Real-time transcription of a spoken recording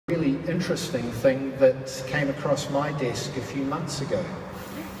interesting thing that came across my desk a few months ago.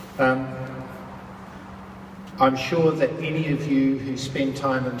 I'm sure that any of you who spend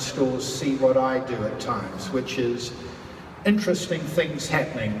time in stores see what I do at times, which is interesting things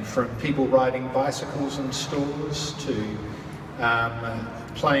happening, from people riding bicycles in stores to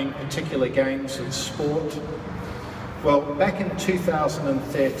playing particular games of sport. Well, back in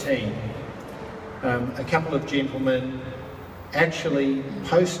 2013, a couple of gentlemen actually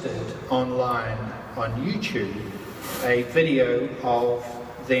posted online on YouTube a video of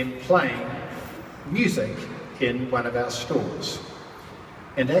them playing music in one of our stores.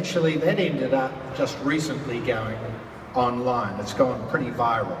 And actually that ended up just recently going online. It's gone pretty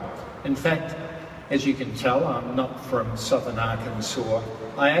viral. In fact, as you can tell, I'm not from southern Arkansas.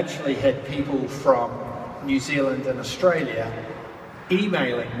 I actually had people from New Zealand and Australia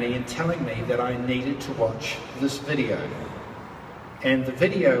emailing me and telling me that I needed to watch this video. And the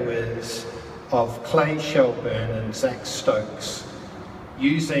video is of Clay Shelburn and Zach Stokes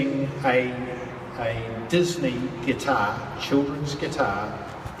using a Disney guitar, children's guitar,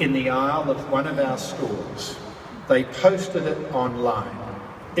 in the aisle of one of our stores. They posted it online.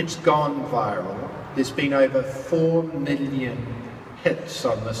 It's gone viral. There's been over 4 million hits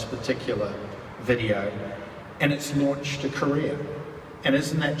on this particular video, and it's launched a career. And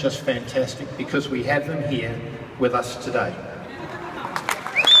isn't that just fantastic? Because we have them here with us today.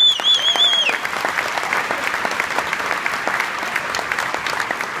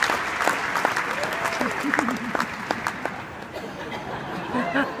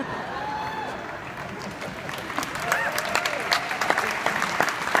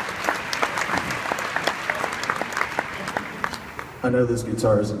 I know this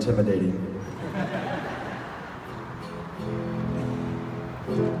guitar is intimidating.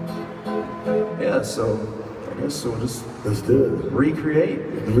 Yeah, so I guess we'll just, let's do it. Recreate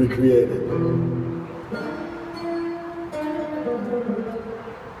it.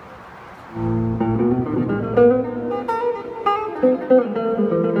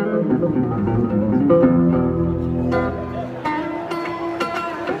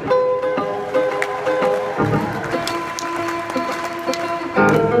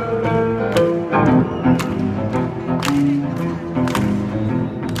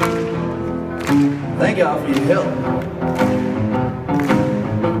 Thank y'all for your help.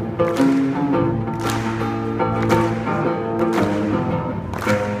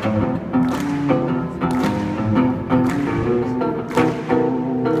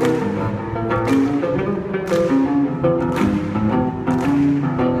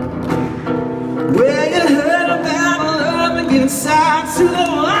 Well, you heard about love and get inside to the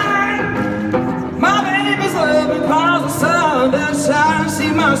line. My baby's loving cause the sun does shine.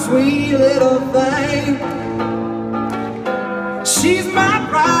 See my sweet little thing. She's my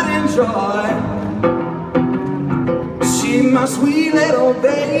pride and joy. She's my sweet little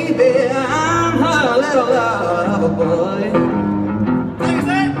baby. I'm her little lover boy.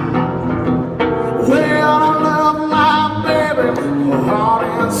 Well, I love my baby, heart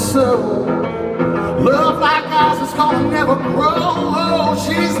and soul. Love like ours is gonna never grow. Oh,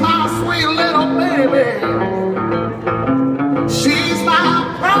 she's my sweet little baby. She's my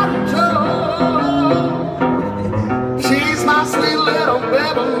pride and joy. She's my sweet little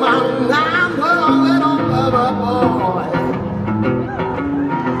baby, my little lover boy.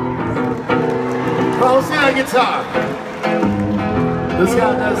 Oh, see that guitar. This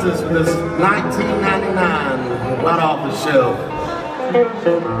guy does this with this 1999 right off the shelf.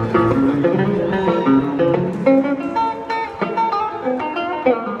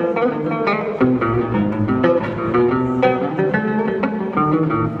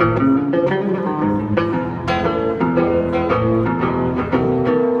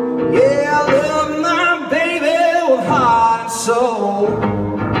 Yeah, I love my baby with heart and soul.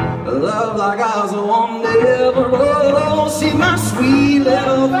 A love like ours won't ever roll. She's my sweet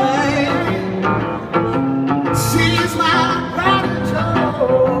little thing. She's my pride and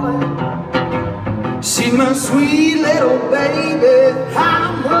joy. She's my sweet little baby.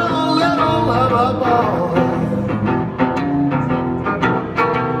 I'm her little lover boy.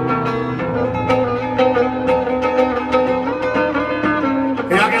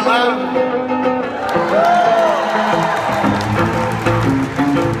 Can y'all get loud?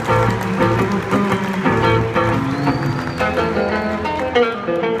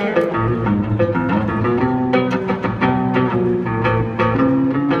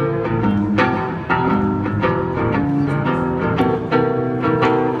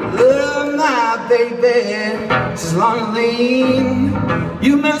 Love my baby, she's long and lean.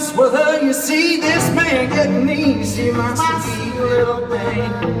 You mess with her, you see this man getting me. She's my sweet little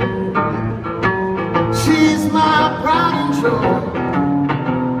thing.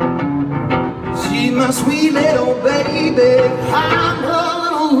 my sweet little baby. I'm a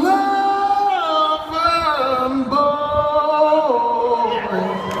little lover boy.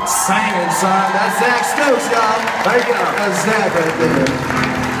 Singing, son. That's Zach Stokes, y'all. Thank you. That's Zach right there.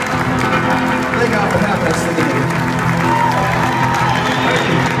 Thank y'all for having us today.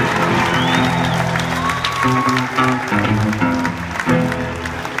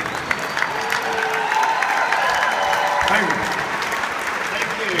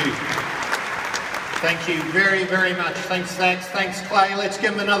 Thank you very, very much. Thanks, Zach. Thanks, Clay. Let's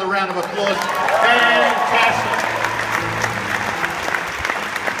give him another round of applause. Fantastic.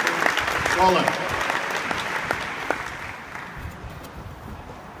 Roland.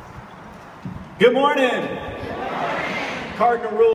 Good morning. Cardinal Rule.